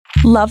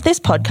Love this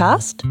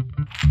podcast?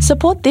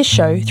 Support this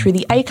show through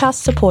the Acast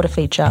supporter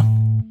feature.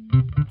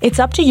 It's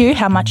up to you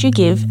how much you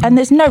give, and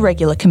there's no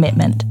regular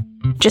commitment.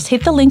 Just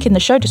hit the link in the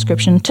show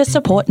description to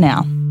support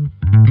now.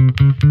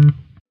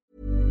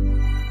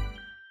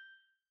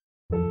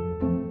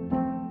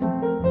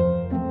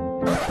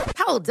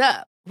 Hold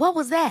up. What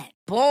was that?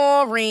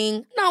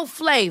 Boring. No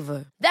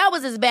flavor. That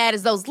was as bad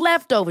as those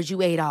leftovers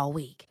you ate all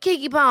week.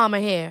 Keke Palmer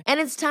here. And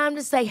it's time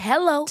to say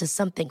hello to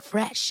something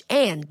fresh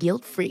and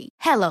guilt-free.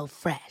 Hello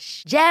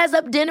Fresh. Jazz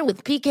up dinner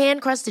with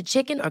pecan-crusted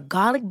chicken or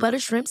garlic butter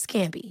shrimp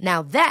scampi.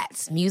 Now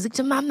that's music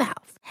to my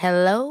mouth.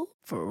 Hello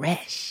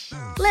Fresh.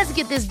 Let's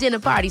get this dinner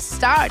party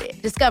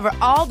started. Discover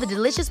all the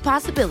delicious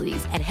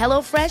possibilities at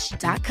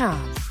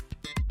hellofresh.com.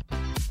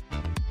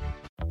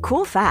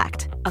 Cool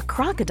fact, a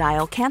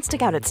crocodile can't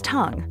stick out its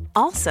tongue.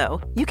 Also,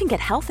 you can get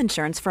health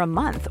insurance for a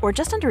month or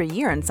just under a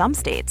year in some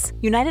states.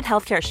 United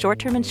Healthcare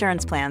short-term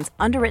insurance plans,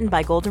 underwritten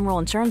by Golden Rule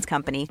Insurance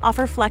Company,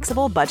 offer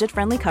flexible,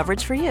 budget-friendly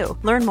coverage for you.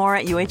 Learn more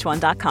at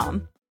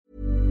uh1.com.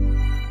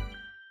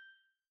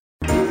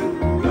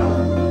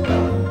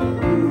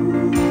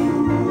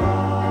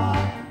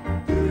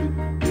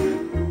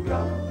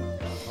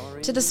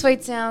 To the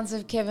sweet sounds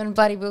of Kevin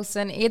Bloody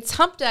Wilson, it's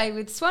Hump Day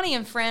with Swanee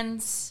and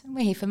friends.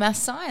 We're here for Maths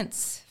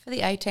Science for the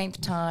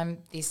 18th time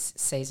this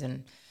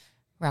season.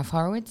 Ralph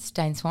Horowitz,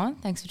 Dane Swan,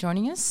 thanks for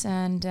joining us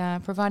and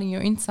providing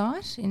your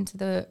insight into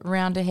the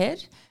round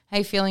ahead. How are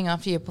you feeling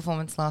after your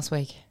performance last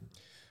week?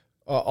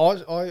 I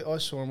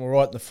saw him all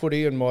right in the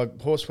footy and my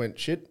horse went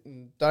shit.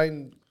 And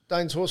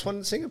Dane's horse won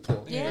in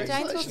Singapore. Yeah,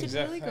 Dane's horse did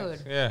really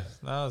good. Yeah,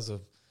 no, it was a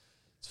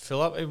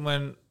fill up. Even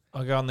when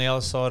I go on the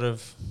other side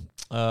of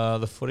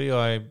the footy,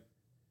 I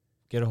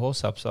get a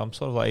horse up. So I'm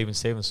sort of like even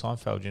Steven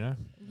Seinfeld, you know.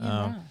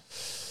 Yeah,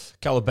 right.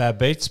 Couple of bad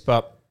beats,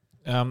 but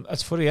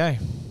that's footy, eh?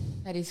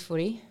 That is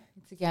footy.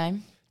 It's a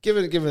game.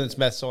 Given it's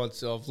math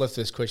science, I've left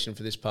this question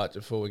for this part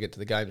before we get to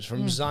the games.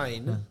 From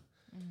Zane,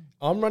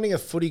 I'm running a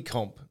footy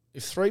comp.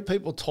 If three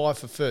people tie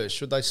for first,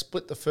 should they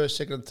split the first,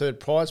 second and third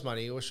prize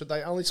money, or should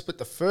they only split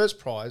the first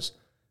prize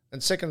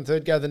and second and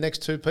third go to the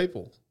next two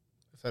people,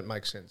 if that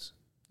makes sense?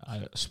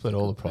 I split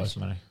all the prize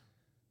money.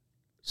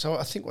 So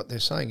I think what they're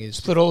saying is...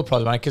 Split all the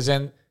prize money, because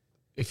then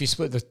if you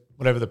split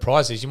whatever the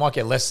prize is, you might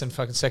get less than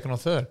fucking second or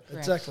third.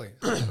 Exactly.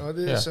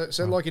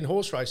 So like in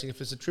horse racing,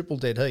 if it's a triple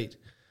dead heat,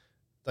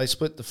 they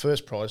split the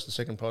first prize, the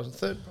second prize, and the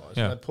third prize.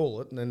 Yeah. And they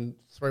pull it and then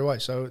three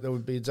ways. So there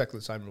would be exactly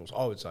the same rules,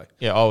 I would say.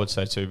 Yeah, I would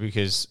say too,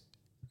 because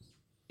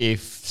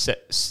if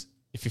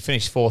you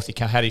finish fourth, you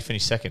can't. How do you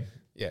finish second?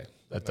 Yeah.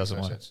 That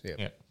doesn't work. Sense.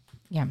 Yeah.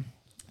 Yeah.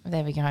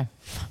 There we go.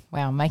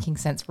 Wow, making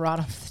sense right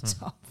off the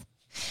top.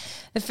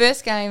 The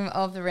first game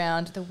of the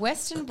round, the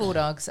Western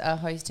Bulldogs are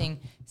hosting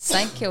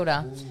St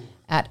Kilda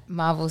at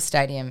Marvel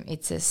Stadium.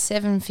 It's a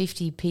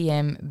 7:50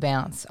 p.m.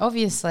 bounce.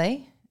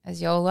 Obviously,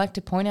 as y'all like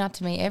to point out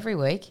to me every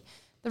week,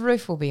 the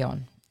roof will be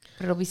on,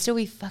 but it'll still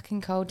be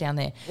fucking cold down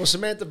there. Will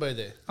Samantha be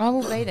there? I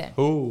will be there.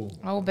 Ooh.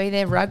 I will be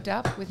there rugged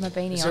up with my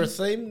beanie on. Is there a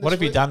theme? What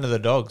have you done to the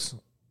dogs?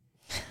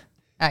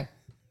 Hey,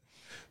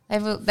 Very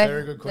good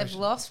they've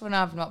question. lost when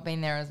I've not been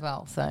there as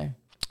well, so.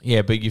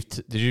 Yeah, but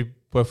did you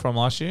work for them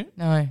last year?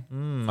 No.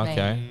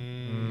 Okay.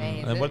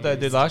 Me. And what did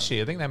they do last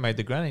year? I think they made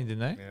the granny, didn't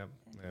they? Yeah.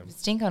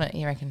 Stink on it,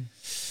 you reckon?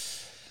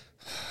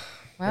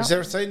 Well, Is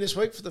there a theme this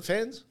week for the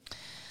fans?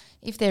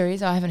 if there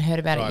is, I haven't heard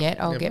about it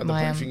yet. I'll get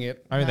my briefing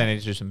yet. Maybe they need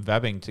to do some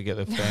vabbing to get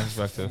the fans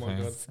back to the my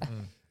fans.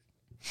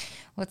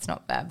 Well, it's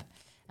not bad.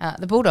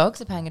 The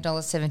Bulldogs are paying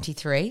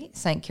 $1.73.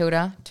 St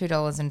Kilda,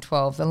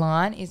 $2.12. The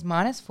line is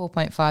minus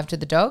 4.5 to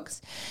the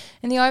Dogs.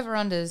 And the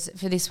over-unders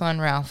for this one,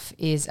 Ralph,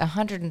 is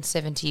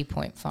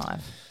 170.5. I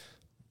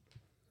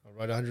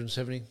wrote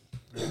 170.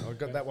 I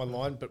got that one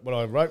line, but what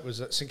I wrote was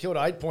that St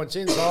Kilda 8 points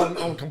in, so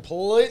I'm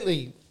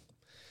completely...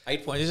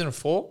 8 points, isn't it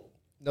 4?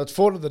 No, it's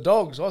 4 to the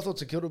Dogs. I thought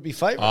St Kilda would be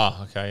favourite.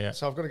 Oh, okay, yeah.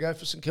 So I've got to go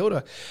for St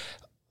Kilda.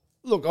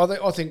 Look,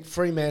 I think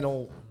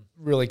Fremantle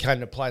really came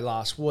to play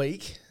last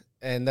week,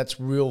 and that's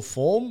real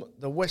form.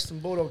 The Western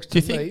Bulldogs, Do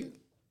you think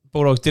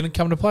Bulldogs didn't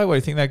come to play? What do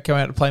you think they'd come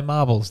out to play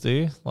marbles, do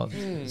you? Like,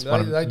 it's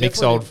one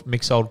of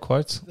mix old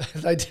quotes.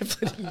 They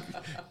definitely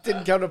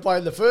didn't come to play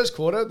in the first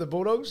quarter, the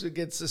Bulldogs,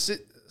 against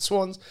the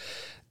Swans.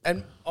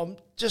 And I'm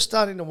just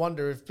starting to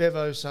wonder if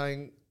Bevo's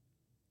saying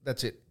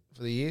that's it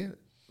for the year,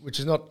 which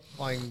is not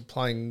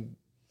playing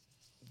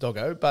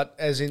doggo, but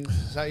as in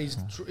so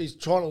he's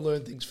trying to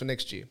learn things for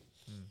next year.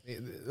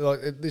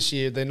 Like this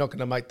year, they're not going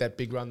to make that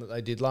big run that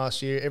they did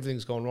last year.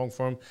 Everything's gone wrong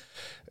for them.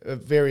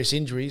 Various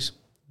injuries.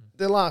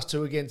 Their last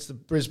two against the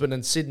Brisbane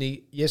and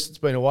Sydney, yes, it's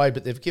been away,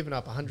 but they've given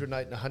up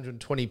 108 and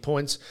 120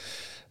 points.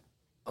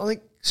 I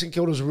think St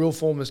Kilda's real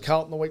form as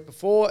Carlton the week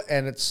before,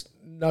 and it's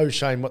no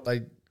shame what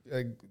they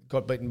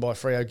got beaten by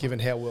Freo, given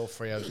how well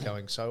Freo's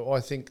going. So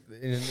I think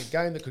in a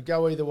game that could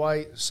go either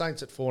way,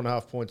 Saints at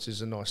 4.5 points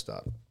is a nice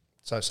start.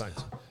 So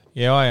Saints.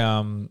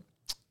 Yeah,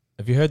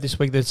 have you heard this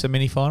week that it's a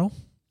mini final?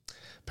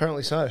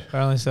 Apparently so.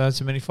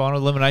 It's a mini final,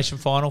 elimination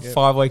final,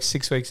 5 weeks,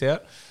 6 weeks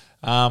out.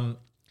 I'm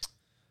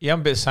a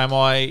bit the same.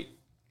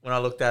 When I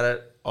looked at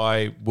it,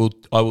 I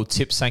will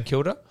tip St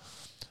Kilda,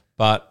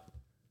 but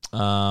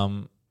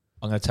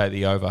I'm going to take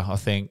the over. I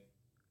think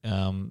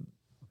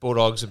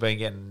Bulldogs have been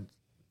getting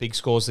big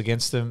scores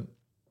against them.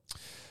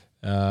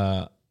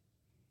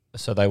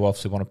 So they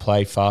obviously want to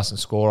play fast and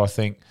score, I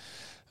think.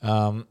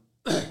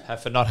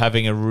 For not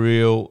having a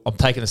real... I'm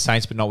taking the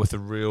Saints, but not with a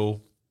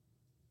real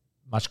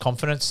much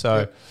confidence.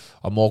 So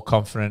I'm more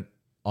confident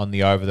on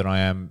the over than I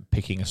am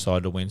picking a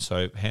side to win.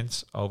 So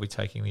hence, I'll be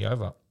taking the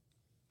over.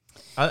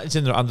 It's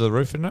under the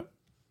roof, isn't it?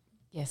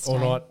 Yes. All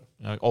Dane.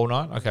 night. All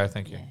night? Okay,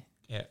 thank you.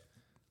 Yeah.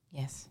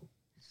 Yes.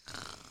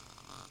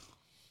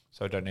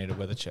 So I don't need a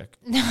weather check.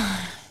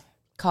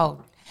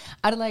 Cold.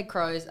 Adelaide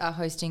Crows are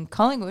hosting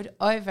Collingwood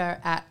over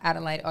at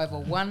Adelaide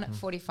Oval.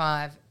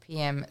 1:45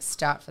 p.m.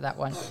 start for that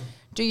one.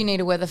 Do you need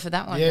a weather for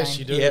that one, Yes, Dane?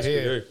 you do. Yes, we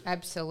here. do.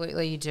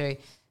 Absolutely, you do.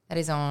 That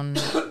is on...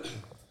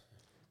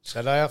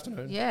 Saturday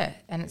afternoon. Yeah,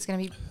 and it's going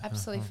to be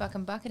absolutely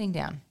fucking bucketing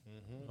down.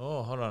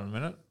 Oh, hold on a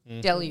minute.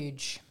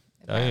 Deluge.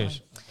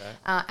 Deluge.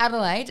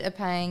 Adelaide are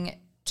paying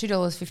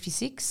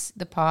 $2.56.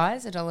 The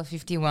Pies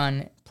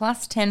 $1.51.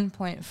 Plus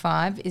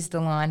 10.5 is the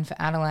line for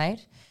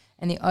Adelaide.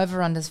 And the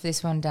over-unders for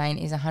this one, Dane,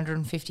 is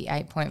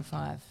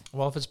 158.5.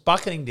 Well, if it's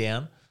bucketing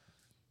down,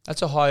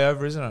 that's a high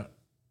over, isn't it?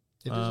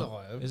 It is a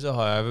high over. It is a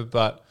high over,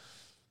 but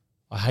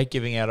I hate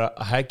giving out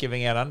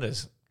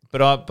unders.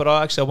 But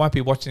I actually won't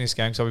be watching this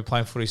game because I'll be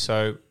playing footy,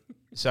 so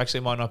this actually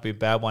might not be a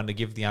bad one to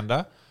give the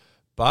under.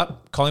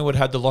 But Collingwood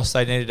had the loss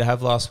they needed to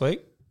have last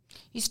week.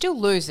 You still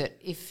lose it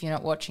if you're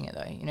not watching it,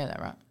 though. You know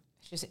that, right?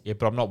 It's just, Yeah,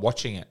 but I'm not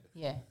watching it.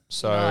 yeah.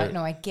 So-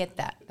 No, I get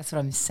that. That's what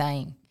I'm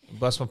saying.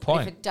 That's my But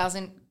point. if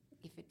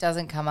it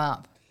doesn't come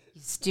up,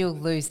 you still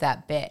lose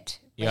that bet.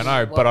 Yeah, I when know,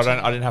 you're but watching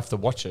I didn't have to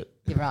watch it.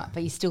 You're right,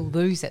 but you still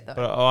lose it, though.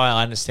 But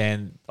I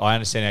understand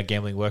how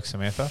gambling works,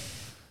 Samantha.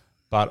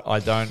 But I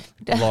don't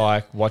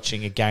like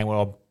watching a game where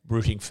I'm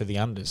rooting for the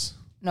unders.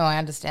 No, I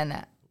understand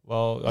that.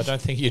 Well, I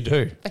don't think you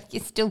do. But you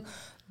still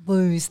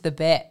lose the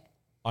bet.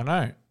 I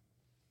know.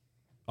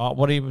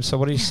 What are you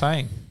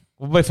saying?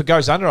 Well, if it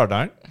goes under, I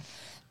don't.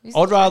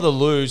 I'd rather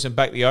lose and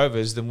back the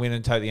overs than win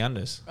and take the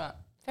unders. Right.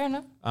 Fair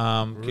enough.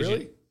 'Cause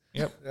Really?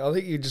 Yep. I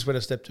think you just went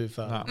a step too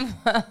far.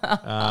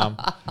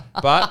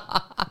 But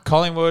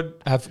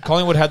Collingwood had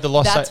the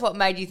loss. That's what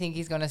made you think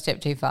he's gone a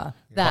step too far.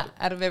 That,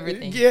 out of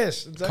everything.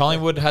 Yes, exactly.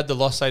 Collingwood had the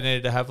loss they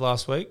needed to have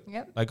last week.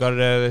 Yep. They got it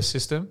out of their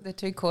system. The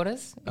 2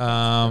 quarters.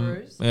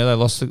 Yeah, they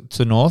lost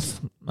to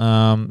North.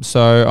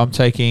 So I'm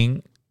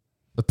taking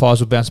the Pies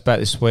will bounce back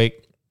this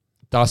week.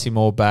 Darcy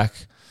Moore back.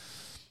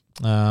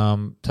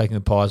 Taking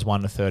the Pies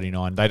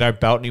 1-39. They don't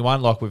belt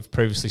anyone like we've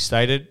previously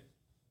stated.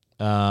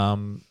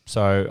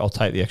 So I'll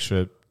take the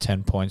extra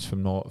 10 points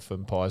from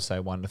Pies, say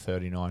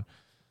 1-39.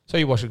 So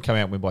you watch them come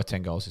out and win by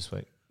 10 goals this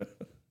week.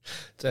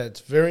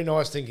 It's very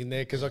nice thinking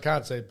there because I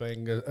can't see it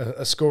being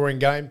a scoring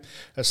game.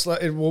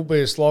 It will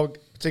be a slog,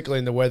 particularly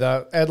in the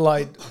weather.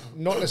 Adelaide,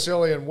 not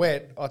necessarily in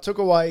wet. I took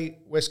away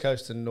West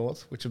Coast and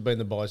North, which have been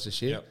the buys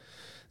this year. Yep.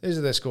 These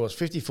are their scores: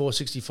 54,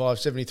 65,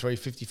 73,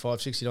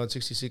 55, 69,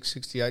 66,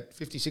 68,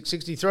 56,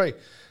 63.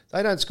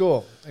 They don't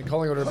score, and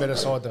Collingwood are a better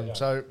side than them.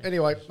 So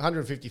anyway,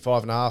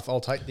 155 and a half. I'll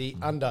take the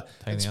under.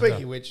 And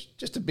speaking of which,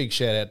 just a big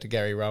shout out to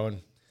Gary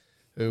Rowan,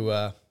 who,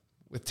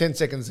 with 10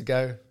 seconds to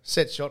go,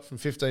 set shot from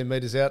 15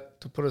 metres out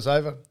to put us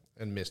over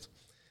and missed.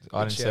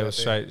 I didn't see it was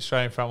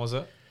straight in front, was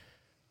it?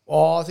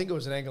 Oh, I think it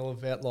was an angle of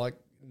about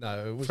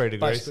it was 3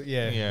 degrees. basically-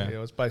 Yeah, it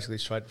was basically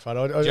straight in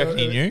front. Do you reckon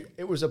he knew?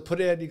 It was a put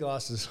out your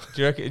glasses.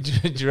 Do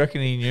you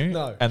reckon he knew?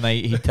 No. And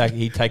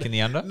he'd taken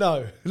the under?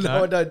 No,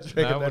 I don't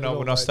reckon No, that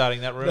we're not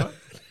starting that rumour?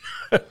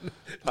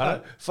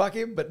 No, fuck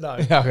him, but no.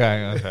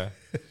 Okay.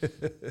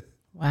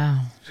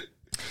 Wow.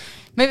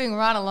 Moving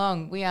right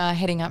along, we are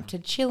heading up to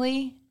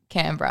Chile,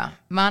 Canberra.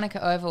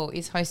 Manuka Oval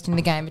is hosting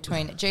the game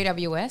between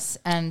GWS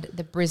and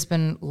the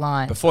Brisbane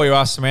Lions. Before you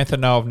ask Samantha,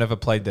 no, I've never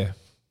played there.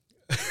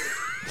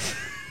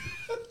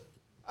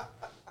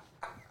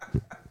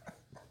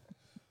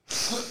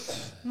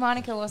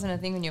 Manuka wasn't a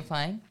thing when you were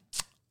playing.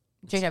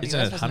 GWS Isn't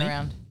it wasn't honey?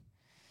 around.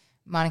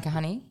 Manuka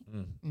Honey.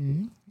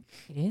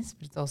 It is,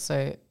 but it's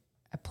also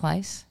a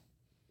place.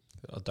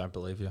 I don't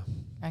believe you.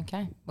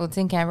 Okay. Well, it's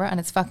in Canberra and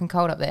it's fucking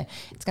cold up there.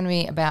 It's going to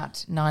be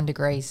about 9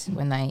 degrees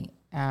when they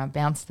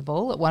bounce the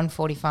ball at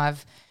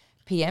 1:45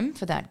 p.m.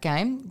 for that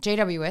game.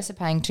 GWS are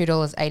paying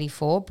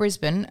 $2.84.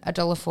 Brisbane,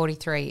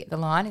 $1.43. The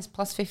line is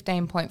plus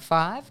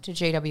 15.5 to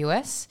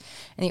GWS.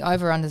 And the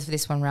over-unders for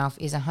this one, Ralph,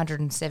 is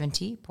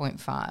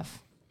 170.5.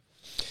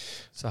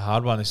 It's a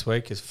hard one this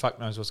week because fuck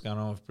knows what's going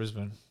on with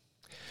Brisbane.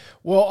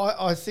 Well,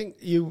 I think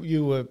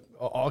you were.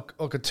 I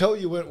could tell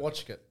you weren't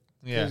watching it.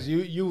 Yeah. Because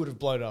you would have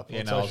blown up.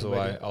 Yeah, on no, I was social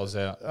away. media. I was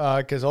out.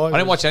 Because I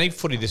didn't watch any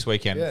footy this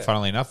weekend, Yeah.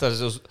 funnily enough. So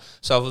if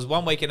it was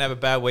one weekend I have a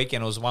bad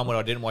weekend, it was one where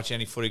I didn't watch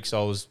any footy because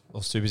I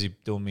was too busy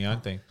doing my own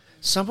thing.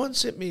 Someone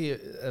sent me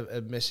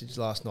a message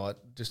last night,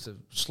 just a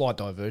slight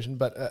diversion,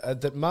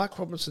 but that Mark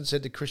Robinson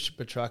said to Christian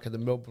Petrarca the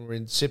Melbourne were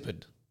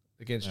insipid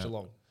against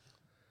Geelong.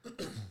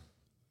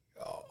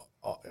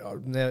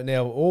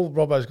 Now all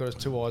Robbo's got is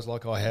 2 eyes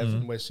like I have,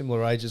 and we're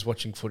similar ages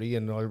watching footy,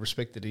 and I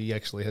respect that he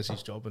actually has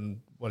his job and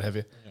what have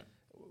you.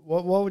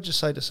 Why would you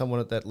say to someone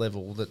at that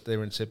level that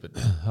they're insipid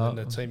and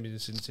the team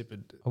is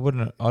insipid? I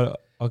wouldn't. I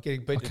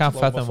Getting beaten can't to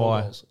the line by fathom 4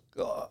 why. goals.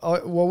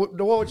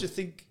 What would you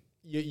think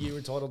you're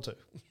entitled to?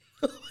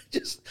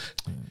 Just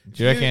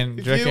Do you reckon?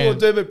 if Do you you or reckon?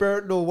 Dermot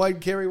Brereton or Wayne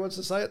Carey wants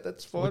to say it,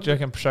 that's fine. What do you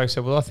reckon? Pacheco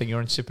said, "Well, I think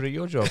you're insipid at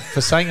your job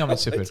for saying I'm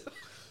insipid."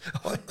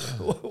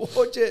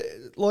 What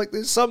like?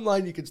 There's some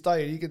lane you can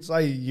stay in. You can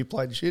say you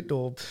played shit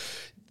or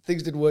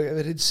things didn't work.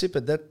 But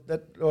insipid.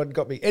 That one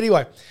got me.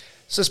 Anyway,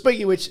 so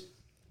speaking of which,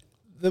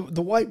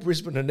 the way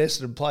Brisbane and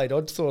Essendon played, I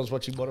thought I was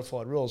watching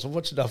modified rules. I've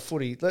watched enough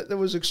footy. There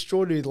was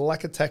extraordinary, the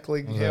lack of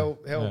tackling, how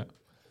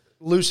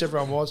loose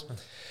everyone was,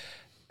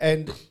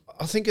 and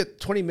I think at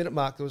 20-minute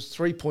mark there was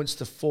 3 points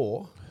to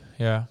 4.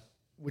 Yeah.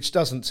 Which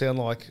doesn't sound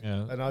like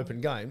an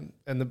open game,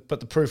 but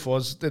the proof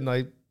was then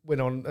they went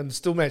on and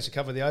still managed to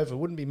cover the over.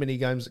 Wouldn't be many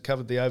games that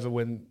covered the over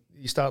when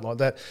you start like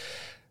that.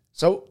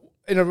 So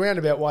in a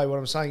roundabout way, what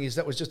I'm saying is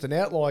that was just an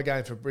outlier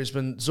game for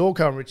Brisbane.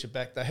 Zorko and Richard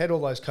back. They had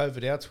all those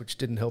COVID outs, which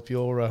didn't help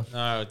your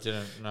No, it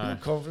didn't. No.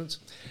 confidence.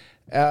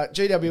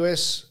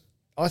 GWS,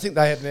 I think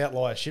they had an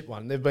outlier shit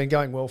one. They've been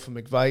going well for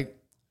McVeigh,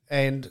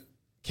 and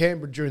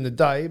Canberra during the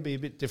day, be a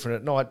bit different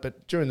at night,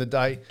 but during the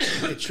day,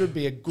 it should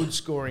be a good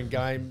scoring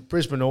game.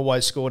 Brisbane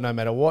always score no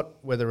matter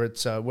what, whether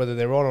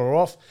they're on or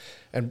off.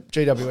 And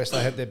GWS,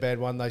 they had their bad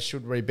one, they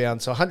should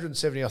rebound. So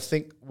 170, I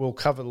think, will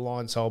cover the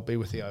line, so I'll be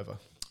with the over.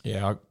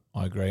 Yeah,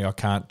 I agree. I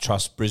can't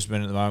trust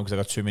Brisbane at the moment because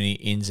they've got too many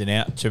ins and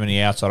outs, too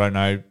many outs. I don't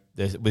know.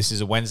 This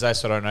is a Wednesday,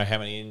 so I don't know how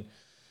many in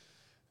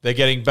they're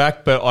getting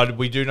back. But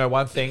we do know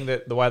one thing,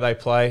 that the way they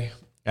play,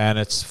 and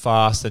it's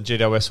fast. And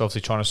GWS obviously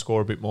trying to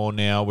score a bit more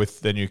now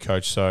with their new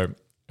coach. So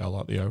I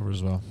like the over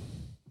as well.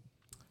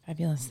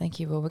 Fabulous. Thank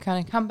you. Well, we're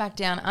going to come back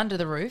down under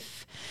the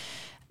roof.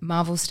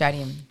 Marvel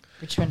Stadium.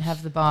 Richmond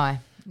have the bye.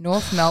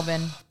 North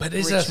Melbourne, But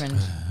is Richmond.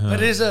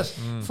 But is it?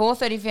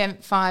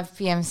 4:35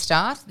 p.m.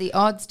 start. The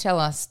odds tell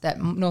us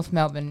that North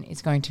Melbourne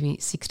is going to be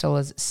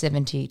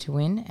 $6.70 to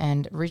win,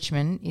 and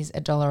Richmond is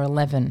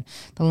 $1.11.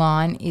 The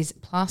line is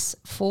plus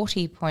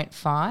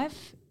 40.5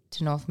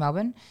 to North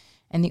Melbourne,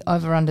 and the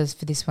over-unders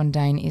for this one,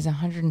 Dane, is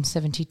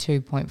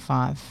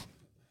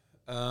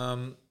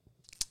 172.5.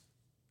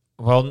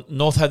 Well,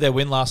 North had their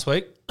win last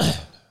week,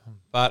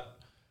 but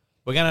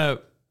we're going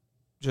to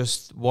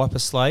just wipe a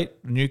slate.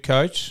 New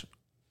coach.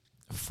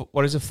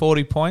 What is it,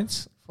 40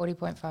 points?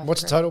 40.5.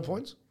 What's the total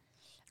points?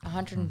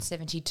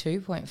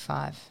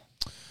 172.5.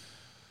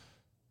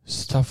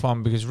 It's a tough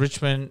one because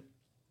Richmond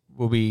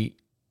will be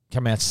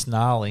coming out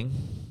snarling,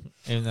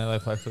 even though they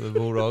play for the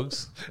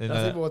Bulldogs.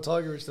 Nothing more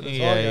Tigerish than a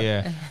Tiger.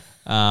 Yeah.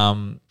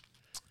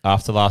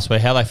 After last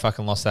week, how they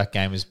fucking lost that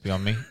game is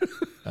beyond me,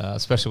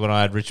 especially when I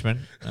had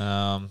Richmond.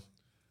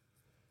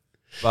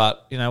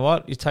 But you know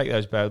what? You take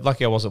those bad.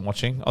 Lucky I wasn't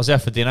watching. I was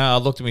out for dinner. I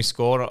looked at my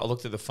score. I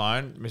looked at the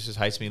phone. Mrs.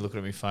 hates me looking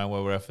at my phone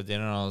while we're out for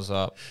dinner. And I was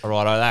like, all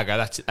right, there you go.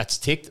 That's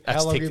ticked. That's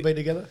How long ticked. have you been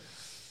together?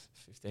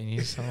 15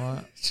 years, something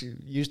like that. You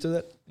used to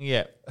that?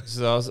 Yeah.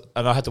 So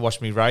I had to watch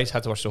me race,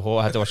 had to watch the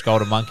horse, had to watch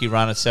Golden Monkey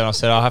run at 7. I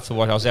said, I have to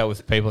watch. I was out with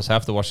the people, so I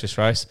have to watch this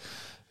race.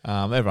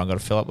 Everyone got a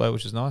fill up there,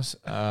 which is nice.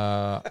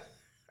 So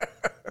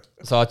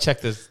I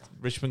checked the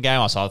Richmond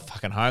game. I said,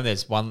 fucking home.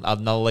 There's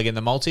another leg in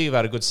the multi. We've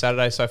had a good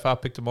Saturday so far.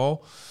 Picked them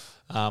all.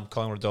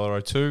 Collingwood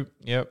 $1.02.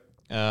 Yep.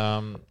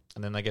 And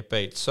then they get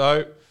beat.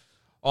 So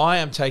I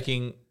am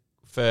taking,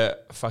 for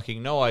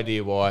fucking no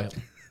idea why,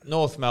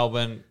 North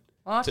Melbourne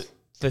What?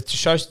 to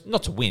show,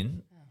 not to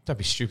win. Don't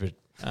be stupid.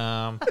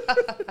 To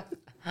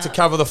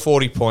cover the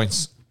 40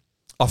 points.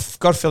 I've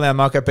got a feeling I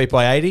might get beat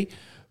by 80,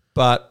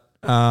 but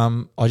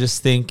I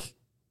just think,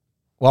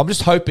 I'm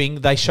just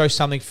hoping they show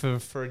something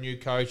for a new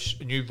coach,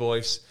 a new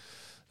voice.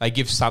 They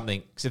give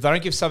something. Because if they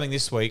don't give something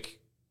this week,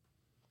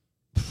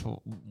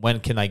 when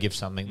can they give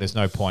something? There's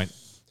no point.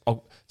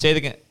 It's either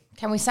going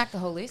Can we sack the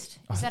whole list?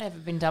 Has that ever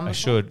been done before? I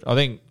should. I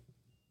think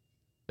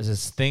there's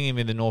this thing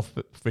in the North,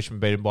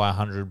 Richmond beaten by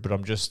 100, but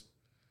I'm just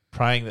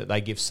praying that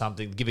they give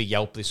something, give a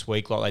yelp this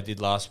week like they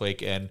did last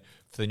week, and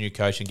for the new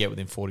coach and get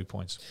within 40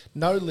 points.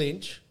 No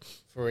Lynch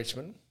for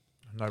Richmond.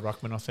 No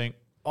Ruckman, I think.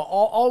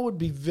 I would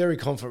be very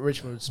confident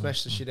Richmond would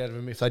smash the shit out of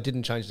him if they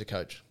didn't change the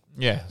coach.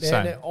 Yeah, Now,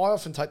 same. I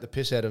often take the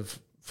piss out of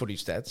footy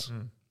stats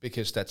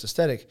because stats are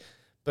static.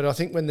 But I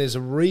think when there's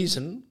a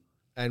reason,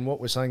 and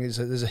what we're saying is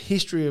that there's a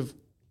history of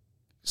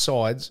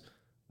sides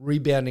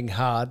rebounding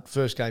hard,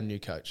 first game new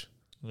coach.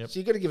 Yep. So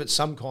you've got to give it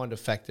some kind of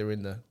factor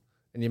in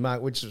your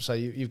mark, which is, say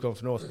you've gone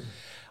for North.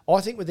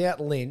 I think without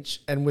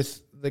Lynch and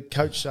with the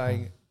coach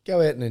saying,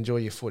 go out and enjoy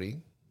your footy,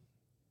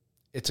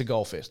 it's a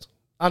goal fest.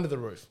 Under the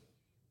roof.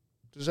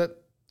 Does that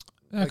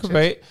That make could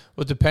sense? be.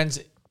 Well, it depends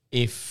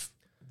if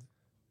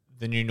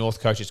the new North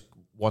coach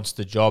wants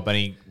the job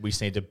and we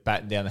just need to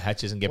batten down the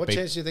hatches and get What beat.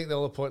 chance do you think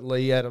they'll appoint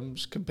Lee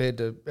Adams compared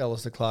to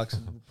Alistair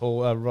Clarkson,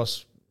 Paul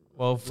Ross?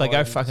 Well, if they go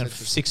Ryan, fucking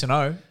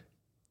etc.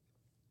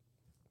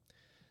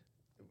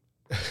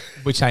 6-0,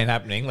 which ain't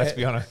happening, let's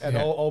be honest. And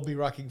Yeah. I'll be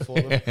rucking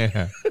for them.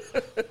 Yeah.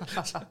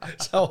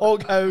 So I'll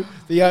go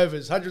the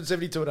overs,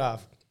 172.5.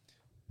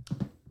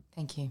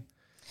 Thank you.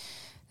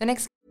 The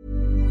next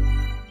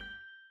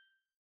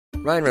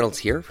Ryan Reynolds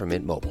here from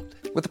Mint Mobile.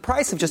 With the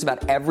price of just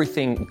about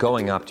everything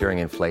going up during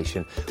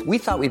inflation, we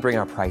thought we'd bring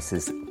our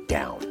prices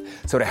down.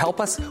 So to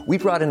help us, we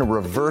brought in a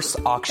reverse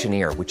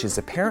auctioneer, which is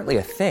apparently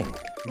a thing.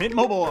 Mint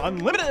Mobile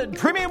Unlimited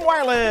Premium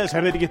Wireless.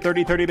 How to get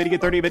 30, 30, bit to get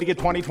 30, bit to get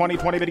 20, 20,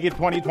 20, bit to get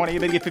 20, 20,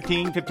 bit to get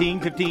 15,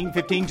 15, 15,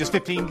 15, just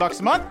 $15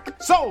 a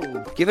month?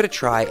 Sold! Give it a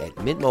try at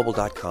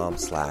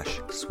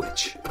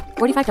mintmobile.com/switch.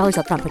 $45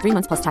 up front for 3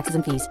 months plus taxes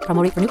and fees.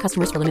 Promo rate for new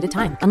customers for limited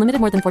time. Unlimited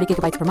more than 40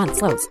 gigabytes per month.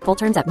 Slows full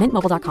terms at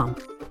mintmobile.com.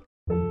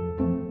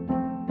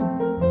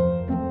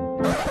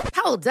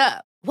 Hold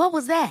up. What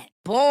was that?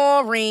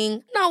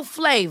 Boring. No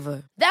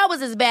flavor. That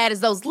was as bad as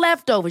those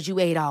leftovers you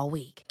ate all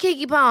week.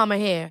 Keke Palmer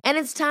here, and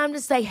it's time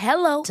to say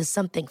hello to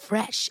something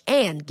fresh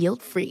and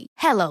guilt-free.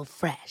 Hello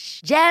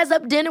Fresh. Jazz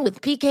up dinner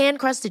with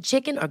pecan-crusted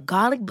chicken or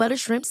garlic butter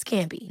shrimp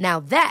scampi.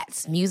 Now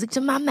that's music to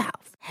my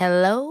mouth.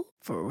 Hello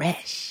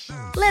Fresh.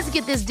 Let's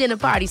get this dinner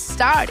party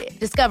started.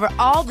 Discover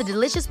all the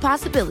delicious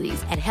possibilities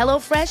at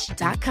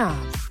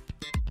hellofresh.com.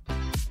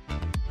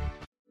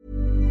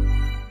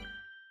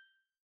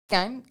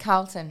 Game,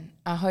 Carlton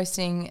are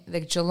hosting the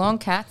Geelong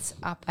Cats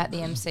up at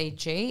the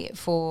MCG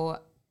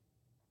for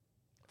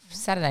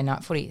Saturday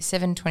night footy,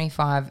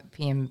 7:25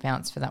 p.m.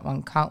 bounce for that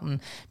one. Carlton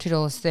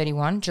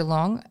 $2.31,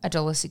 Geelong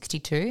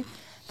 $1.62.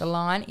 The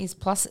line is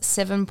plus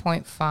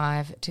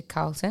 7.5 to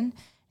Carlton.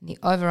 And the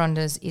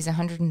over-unders is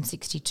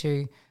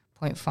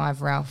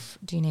 162.5. Ralph,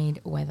 do you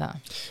need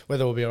weather?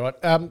 Weather will be all right.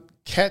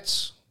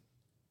 Cats,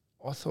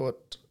 I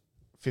thought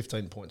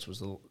 15 points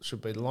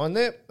should be the line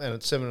there, and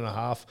it's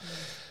 7.5.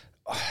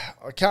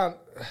 You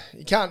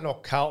can't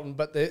knock Carlton,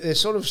 but they're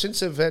sort of,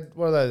 since they've had,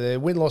 what are they?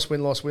 Win,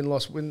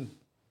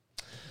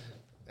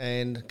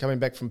 and coming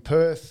back from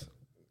Perth,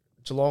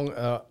 Geelong,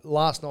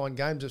 last 9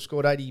 games have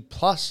scored 80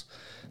 plus.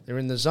 They're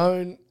in the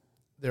zone.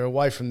 They're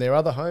away from their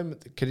other home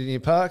at the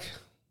Kardinia Park,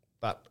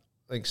 but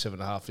I think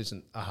 7.5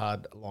 isn't a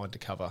hard line to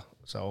cover,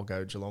 so I'll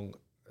go Geelong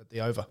at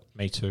the over.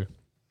 Me too.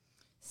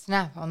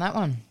 Snap on that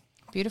one.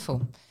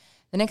 Beautiful.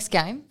 The next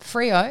game,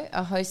 Freo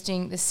are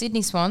hosting the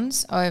Sydney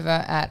Swans over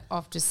at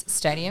Optus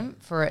Stadium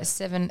for a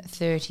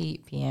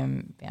 7:30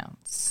 p.m.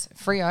 bounce.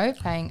 Freo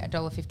paying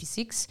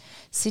 $1.56,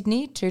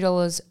 Sydney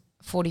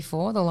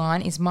 $2.44. The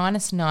line is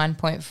minus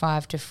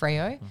 9.5 to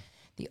Freo.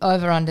 The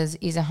over-unders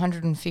is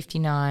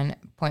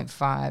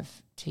 159.5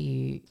 to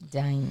you,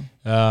 Dane.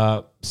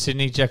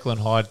 Sydney, Jekyll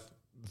and Hyde,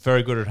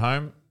 very good at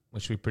home,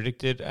 which we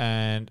predicted,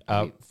 and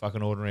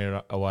fucking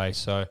ordinary away.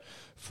 So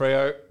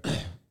Freo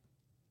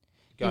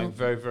going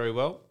very, very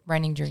well.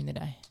 Raining during the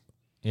day.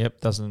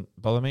 Yep, doesn't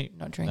bother me.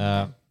 Not during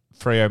the day.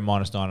 Freo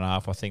minus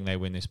 9.5. I think they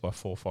win this by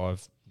 4 or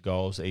 5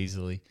 goals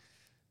easily.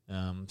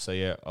 So,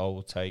 yeah, I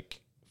will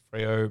take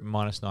Freo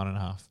minus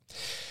 9.5.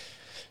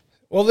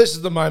 Well, this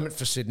is the moment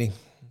for Sydney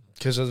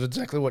because of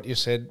exactly what you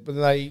said. When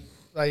they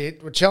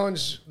were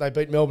challenged, they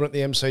beat Melbourne at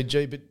the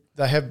MCG, but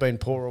they have been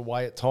poor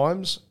away at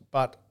times.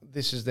 But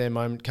this is their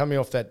moment, coming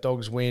off that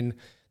Dogs win,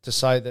 to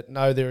say that,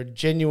 no, they're a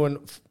genuine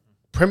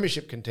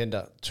premiership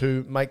contender,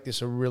 to make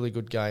this a really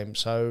good game.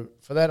 So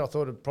for that, I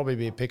thought it'd probably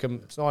be a pick 'em.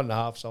 It's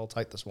 9.5, so I'll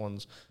take the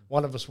Swans.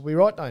 One of us will be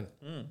right, Dane.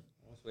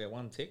 We got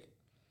one tick.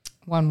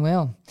 One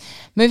will.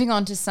 Moving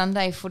on to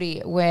Sunday footy,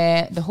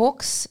 where the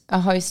Hawks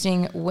are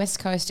hosting West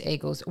Coast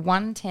Eagles,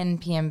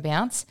 1:10 p.m.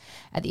 bounce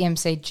at the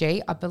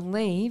MCG. I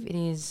believe it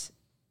is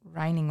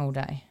raining all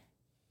day.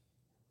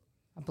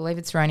 I believe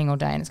it's raining all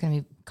day and it's going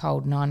to be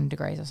cold, 9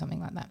 degrees or something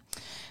like that.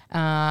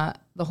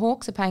 The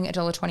Hawks are paying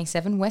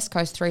 $1.27, West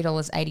Coast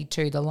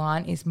 $3.82. The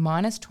line is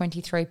minus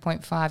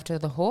 23.5 to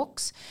the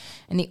Hawks,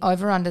 and the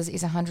over-unders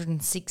is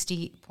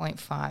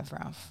 160.5,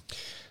 Ralph.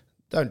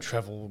 Don't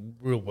travel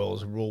real well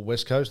as a Royal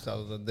West Coast,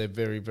 other than their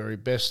very, very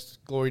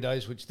best glory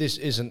days, which this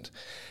isn't.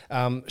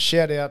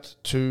 Shout out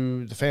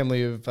to the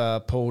family of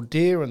Paul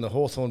Deere and the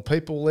Hawthorn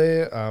people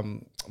there.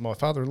 My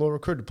father-in-law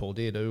recruited Paul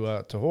Deere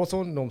to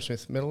Hawthorn, Norm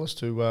Smith medalist,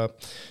 who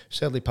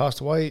sadly passed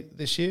away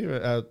this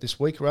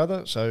week.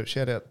 So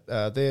shout out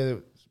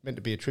there. It's meant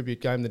to be a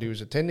tribute game that he was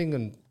attending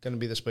and going to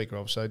be the speaker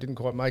of, so didn't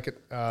quite make it.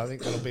 I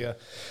think that'll be a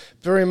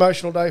very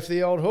emotional day for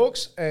the old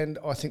Hawks, and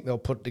I think they'll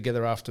put it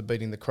together after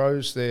beating the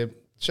Crows. They're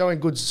showing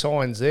good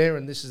signs there,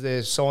 and this is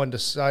their sign to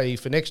say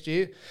for next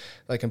year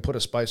they can put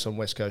a space on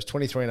West Coast.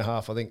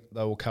 23.5, I think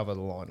they will cover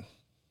the line.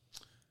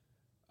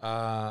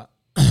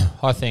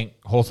 I think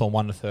Hawthorn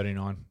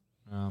 1-39.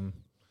 I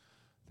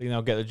think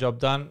they'll get the job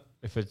done.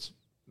 If it's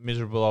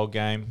miserable old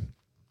game,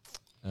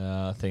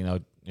 I think they'll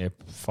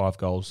 5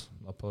 goals.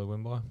 They'll probably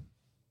win by.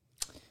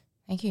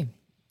 Thank you.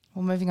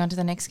 Well, moving on to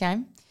the next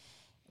game.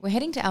 We're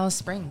heading to Alice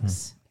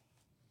Springs.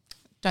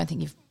 Don't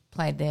think you've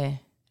played there.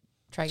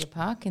 Traeger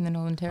Park in the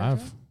Northern Territory? I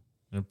have.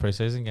 In a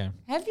pre-season game.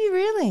 Have you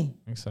really? I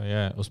think so,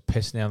 yeah. It was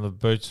pissing down the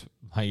boots.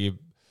 Like it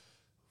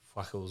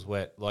was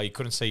wet. Like you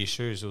couldn't see your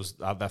shoes. It was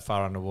that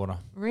far underwater.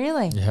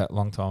 Really? Yeah, a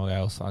long time ago.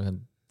 It was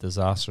fucking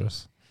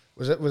disastrous.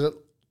 Was it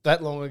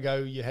that long ago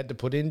you had to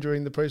put in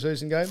during the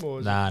pre-season game? Or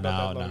was No.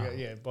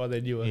 Yeah, by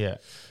then you were. Yeah,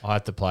 I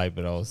had to play,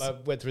 but I was...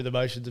 Went through the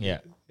motions a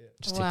bit.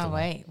 Just tick them off.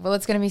 Wait. Well,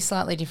 it's going to be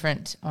slightly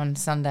different on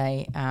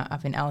Sunday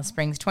up in Alice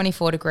Springs.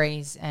 24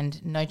 degrees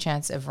and no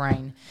chance of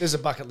rain. There's a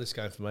bucket list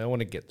going for me. I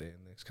want to get there in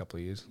the next couple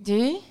of years. Do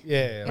you?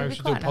 Yeah. Maybe we be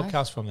should do a quite nice.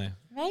 podcast from there.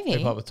 Maybe.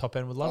 People at the top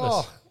end would love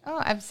us. Oh,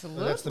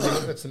 absolutely.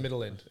 That's the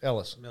middle end.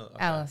 Alice.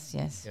 Alice,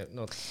 yes. Yeah,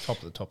 not top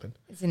of the top end.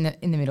 It's in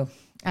the middle.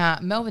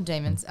 Melbourne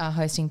Demons are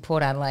hosting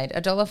Port Adelaide.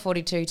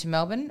 $1.42 to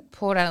Melbourne.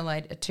 Port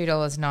Adelaide at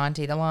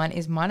 $2.90. The line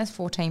is minus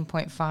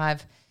 14.5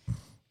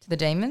 to the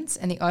Demons,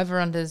 and the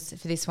over-unders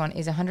for this one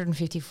is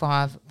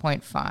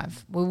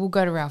 155.5. We will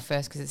go to Ralph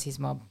first because it's his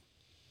mob.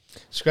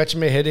 Scratching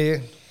my head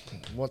here.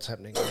 What's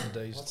happening with the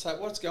D's?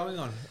 What's going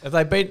on?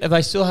 Have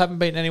they still haven't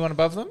beaten anyone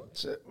above them?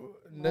 So,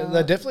 no,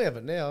 they definitely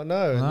haven't now.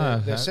 No,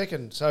 they're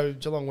second. So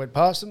Geelong went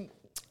past them.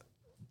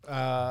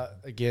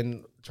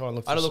 Again, try and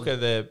look. I had a look at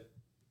the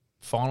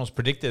finals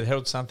predicted.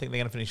 Herald Sun think they're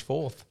going to finish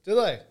fourth. Do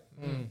they?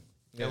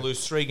 They'll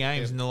lose 3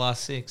 games in the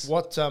last 6.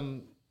 What?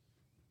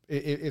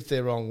 If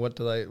they're wrong, what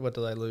do they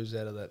lose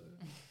out of that?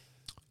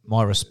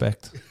 My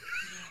respect.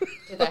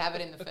 Did they have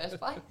it in the first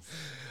place?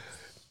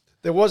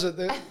 There was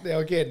now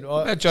again.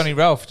 About Johnny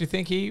Ralph, do you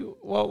think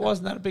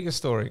wasn't that a bigger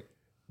story?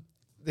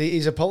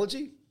 His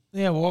apology.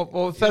 Yeah,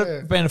 well, if that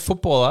had been a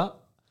footballer,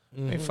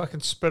 he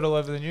fucking spread all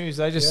over the news.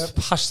 They just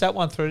hushed that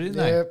one through, didn't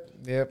they?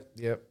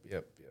 Yep.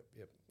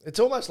 It's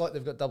almost like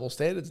they've got double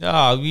standards.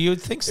 Oh, you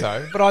would think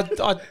so, but I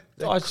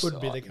could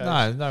be the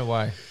case. No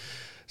way.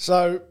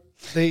 So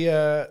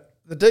the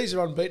D's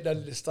are unbeaten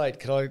under the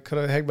state. Can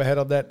I hang my head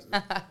on that?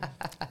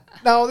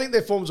 No, I think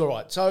their form's all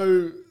right.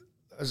 So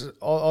as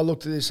I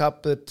looked this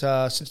up, that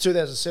since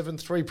 2007,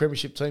 3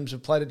 premiership teams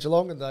have played at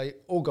Geelong, and they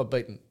all got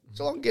beaten.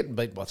 Geelong getting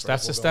beaten by 3 or 4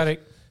 Stats are goals.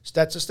 static.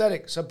 Stats are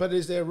static. So, but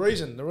is there a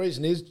reason? The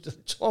reason is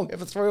Geelong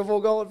have a 3 or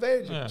 4 goal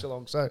advantage at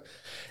Geelong. So,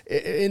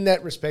 in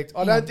that respect,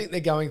 I don't think they're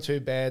going too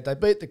bad. They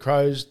beat the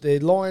Crows. Their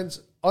Lions,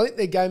 I think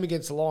their game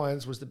against the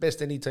Lions was the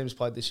best any team's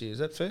played this year. Is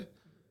that fair?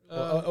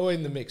 Or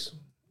in the mix?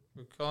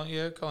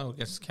 Collingwood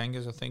against the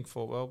Kangas, I think,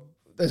 fought well.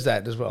 There's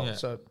that as well. Yeah.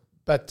 So,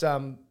 but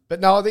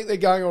no, I think they're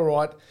going all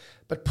right.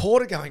 But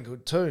Port are going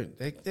good too.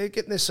 They're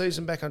getting their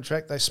season back on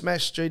track. They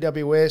smashed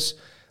GWS.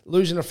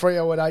 Losing a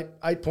Freo at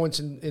 8 points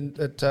in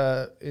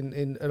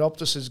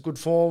Optus is good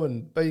form,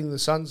 and beating the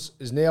Suns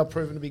is now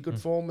proven to be good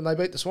form, and they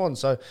beat the Swans.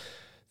 So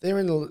they're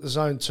in the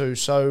zone too.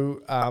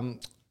 So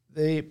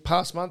the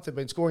past month they've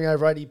been scoring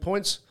over 80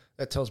 points.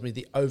 That tells me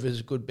the over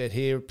is a good bet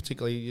here.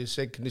 Particularly, you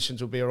said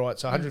conditions will be all right.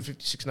 So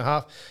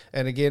 156.5.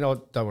 And again, I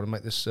don't want to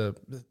make this the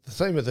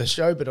theme of the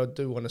show, but I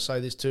do want to say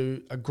this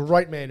too. A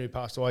great man who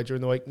passed away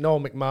during the week, Noel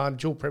McMahon,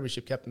 dual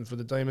premiership captain for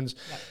the Demons.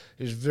 Yep.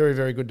 He was very,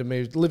 very good to me.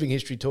 He was living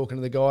history talking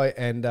to the guy,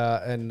 and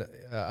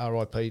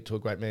RIP to a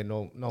great man,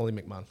 Noel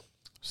McMahon.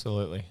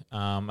 Absolutely.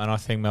 And I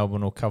think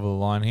Melbourne will cover the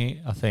line here.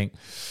 I think,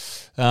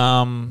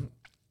 they'll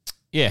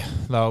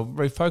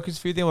refocus a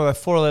few things. Well, they're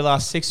 4 of their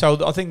last 6.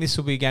 So I think this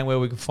will be a game where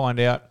we can find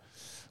out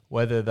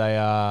whether they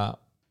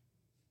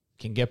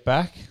can get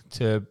back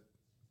to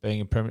being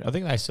a premier. I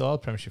think they still are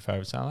premiership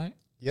favourites, aren't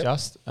they? Yep.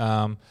 Just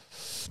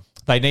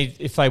they need,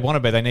 if they want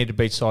to be, they need to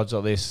beat sides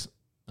like this.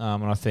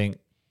 And I think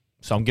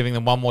so. I'm giving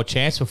them one more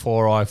chance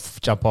before I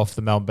jump off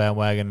the Melbourne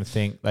bandwagon and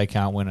think they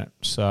can't win it.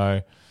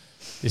 So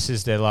this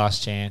is their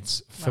last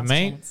chance for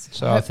me.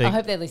 So I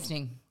hope they're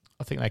listening.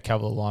 I think they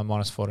cover the line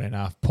minus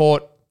 14.5.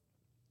 Port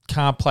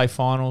can't play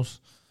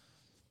finals.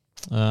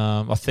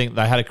 I think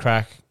they had a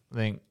crack. I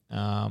think.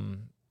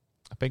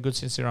 I've been good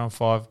since they're on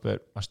 5,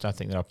 but I just don't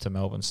think they're up to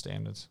Melbourne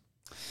standards.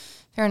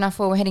 Fair enough.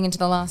 Well, we're heading into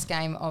the last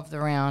game of the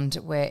round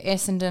where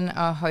Essendon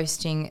are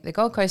hosting the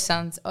Gold Coast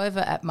Suns over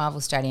at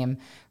Marvel Stadium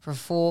for a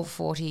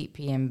 4:40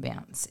 p.m.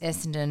 bounce.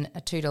 Essendon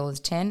are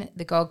 $2.10.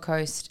 The Gold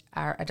Coast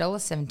are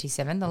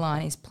 $1.77. The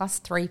line is plus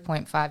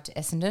 3.5 to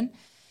Essendon.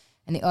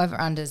 And the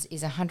over-unders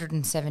is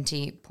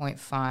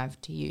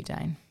 170.5 to you,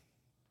 Dane.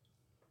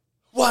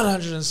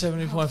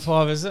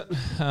 170.5, is it?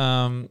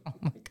 Oh,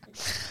 my God.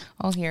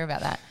 I'll hear about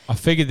that. I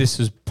figured this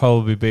would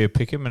probably be a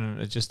pick'em, and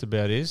it just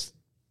about is.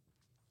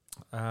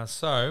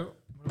 So,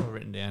 what have I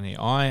written down here?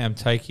 I'm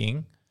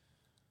taking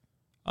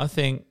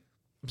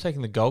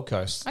the Gold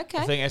Coast. Okay.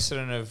 I think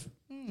Essendon have...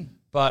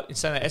 But in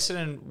saying that,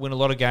 Essendon win a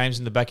lot of games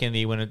in the back end of the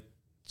year when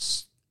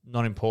it's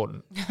not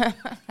important.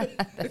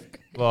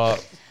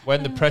 But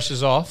when the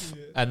pressure's off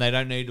and they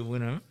don't need to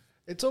win them...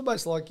 It's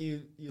almost like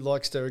you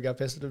like stirring up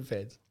Essendon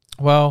fans.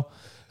 Well,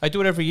 they do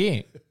it every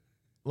year.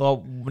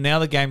 Well, now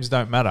the games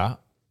don't matter.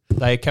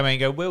 They come in and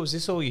go, where was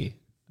this all year?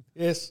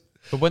 Yes.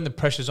 But when the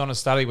pressure's on a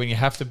study, when you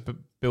have to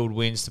build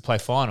wins to play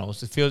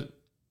finals, it feels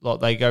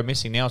like they go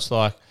missing. Now it's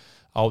like,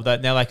 now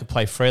they can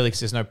play freely because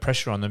there's no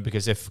pressure on them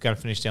because they're going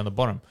to finish down the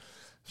bottom.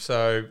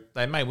 So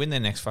they may win their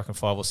next fucking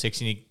 5 or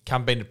 6, and you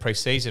come into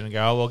pre-season and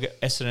go,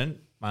 Essendon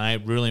may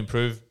really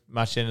improve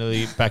much into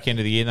the back end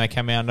of the year, and they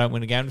come out and don't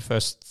win a game the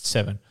first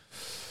 7.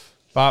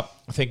 But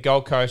I think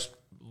Gold Coast,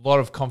 a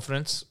lot of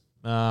confidence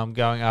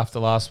going after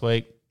last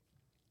week.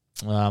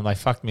 They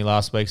fucked me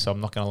last week, so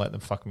I'm not going to let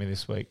them fuck me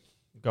this week.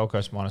 Gold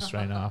Coast minus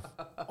 3.5.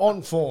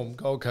 On form,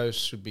 Gold Coast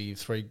should be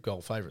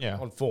 3-goal favourite. Yeah.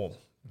 On form.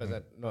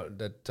 but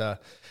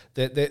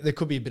there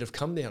could be a bit of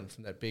come down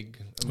from that big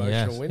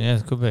emotional win. Yeah,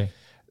 it could be.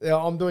 Yeah,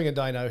 I'm doing a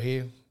Dano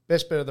here.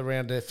 Best bet of the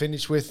round to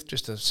finish with,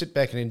 just to sit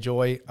back and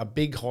enjoy a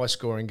big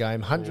high-scoring game.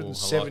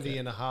 170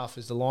 and a half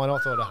is the line. I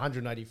thought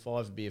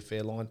 185 would be a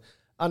fair line.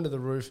 Under the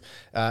roof.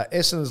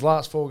 Essendon's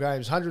last 4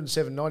 games,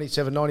 107,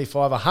 97,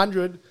 95,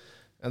 100.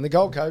 And the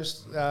Gold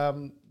Coast,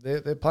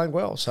 they're playing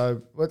well.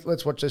 So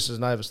let's watch this as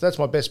an over. So that's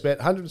my best bet,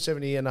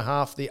 170 and a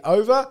half, the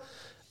over.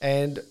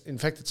 And, in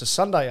fact, it's a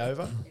Sunday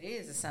over. It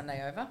is a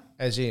Sunday over.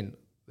 As in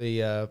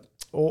the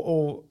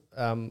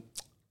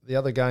the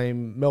other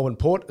game, Melbourne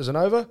Port, is an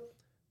over.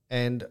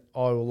 And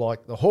I will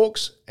like the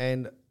Hawks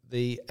and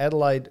the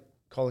Adelaide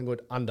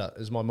Collingwood under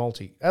is my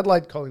multi.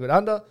 Adelaide Collingwood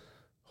under,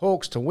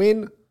 Hawks to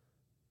win,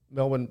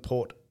 Melbourne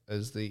Port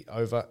is the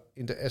over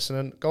into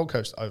Essendon, Gold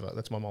Coast over.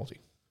 That's my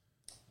multi.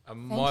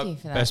 My you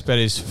for that. best bet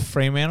is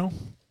Fremantle,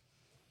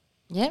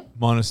 Yep,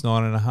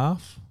 -9.5.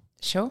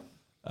 sure.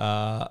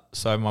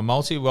 So my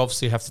multi, we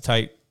obviously have to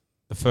take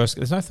the first.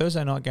 There's no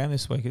Thursday night game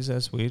this week, is that?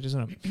 That's weird,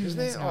 isn't it? Isn't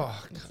there?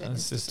 Oh,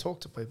 It's just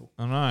talk to people.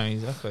 I know,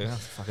 exactly. I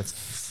fucking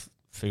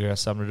figure out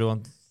something to do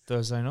on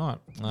Thursday night.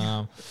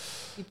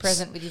 Be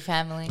present with your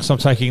family. So I'm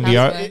taking the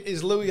How's O. work?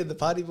 Is Louis and the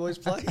Party Boys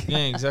play? Yeah,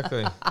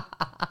 exactly.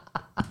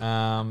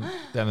 Down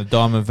the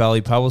Diamond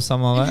Valley pub or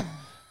something like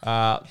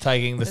that.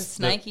 Taking the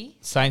Snaky.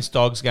 Saints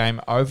Dogs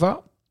game over.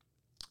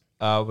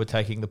 We're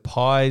taking the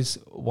Pies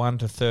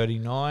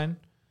 1-39.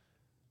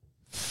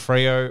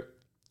 Freo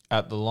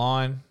at the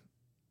line.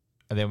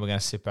 And then we're going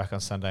to sit back on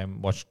Sunday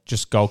and watch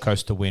just Gold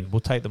Coast to win. We'll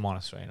take the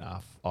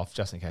 -3.5 off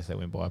just in case they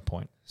win by a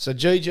point. So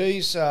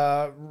GG's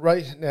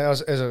right now,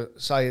 as I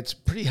say, it's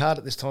pretty hard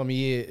at this time of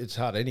year. It's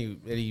hard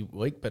any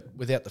week, but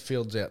without the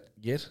fields out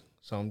yet.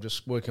 So I'm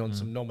just working on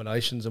some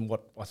nominations and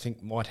what I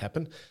think might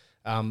happen.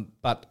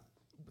 But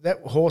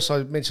that horse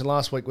I mentioned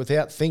last week,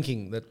 Without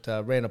Thinking, that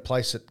ran a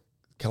place at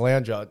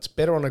Caloundra, it's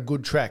better on a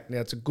good track. Now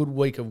it's a good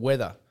week of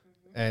weather.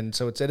 And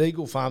so it's at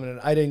Eagle Farm in an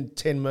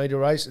 18-10 metre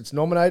race. It's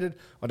nominated.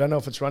 I don't know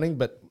if it's running,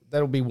 but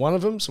that'll be one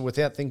of them. So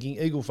Without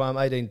Thinking, Eagle Farm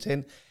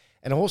 18-10.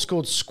 And a horse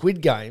called Squid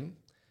Game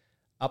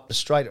up the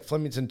straight at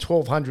Flemington,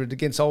 1,200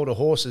 against older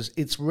horses.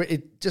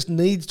 It just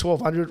needs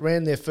 1,200.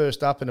 Ran their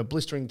first up in a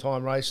blistering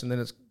time race, and then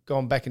it's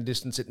gone back in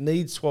distance. It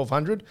needs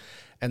 1,200.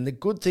 And the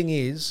good thing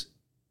is,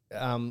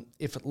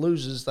 if it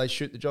loses, they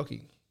shoot the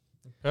jockey.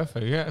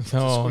 Perfect, yeah.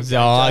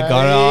 I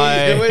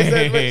got it. Where's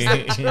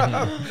that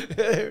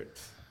drum?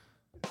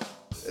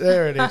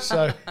 There it is.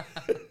 So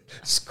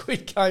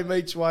Squid Game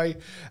each way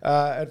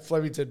at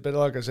Flemington. But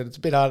like I said, it's a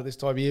bit hard at this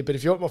time of year. But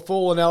if you want my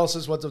full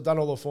analysis, once I've done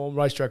all the form,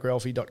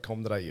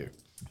 racetrackralphie.com.au.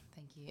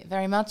 Thank you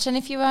very much. And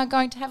if you are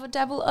going to have a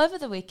dabble over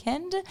the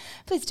weekend,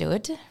 please do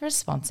it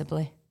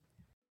responsibly.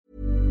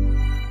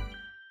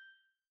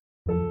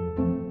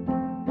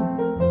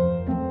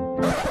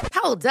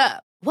 Hold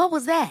up. What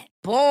was that?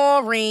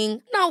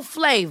 Boring. No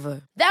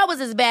flavor. That was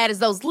as bad as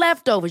those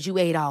leftovers you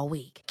ate all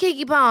week.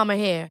 Keke Palmer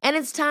here, and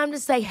it's time to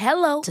say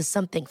hello to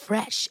something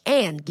fresh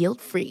and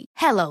guilt-free.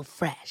 Hello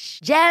Fresh.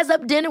 Jazz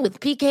up dinner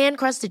with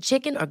pecan-crusted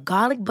chicken or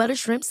garlic butter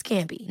shrimp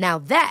scampi. Now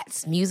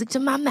that's music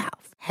to my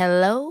mouth.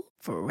 Hello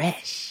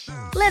Fresh.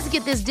 Let's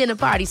get this dinner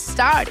party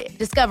started.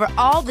 Discover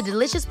all the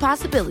delicious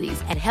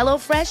possibilities at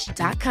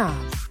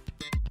hellofresh.com.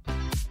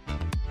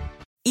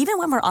 Even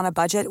when we're on a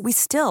budget, we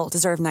still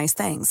deserve nice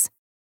things.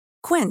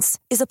 Quince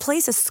is a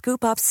place to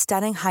scoop up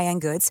stunning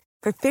high-end goods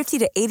for 50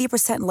 to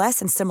 80% less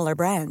than similar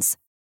brands.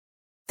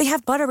 They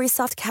have buttery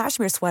soft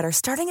cashmere sweaters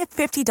starting at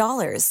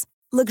 $50,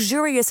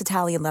 luxurious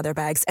Italian leather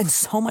bags, and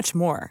so much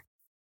more.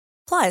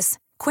 Plus,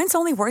 Quince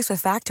only works with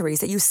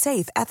factories that use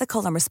safe,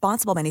 ethical, and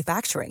responsible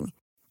manufacturing.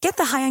 Get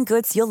the high-end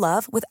goods you'll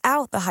love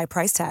without the high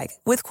price tag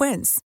with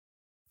Quince.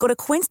 Go to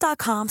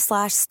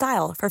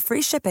quince.com/style for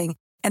free shipping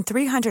and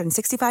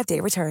 365-day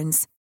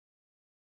returns.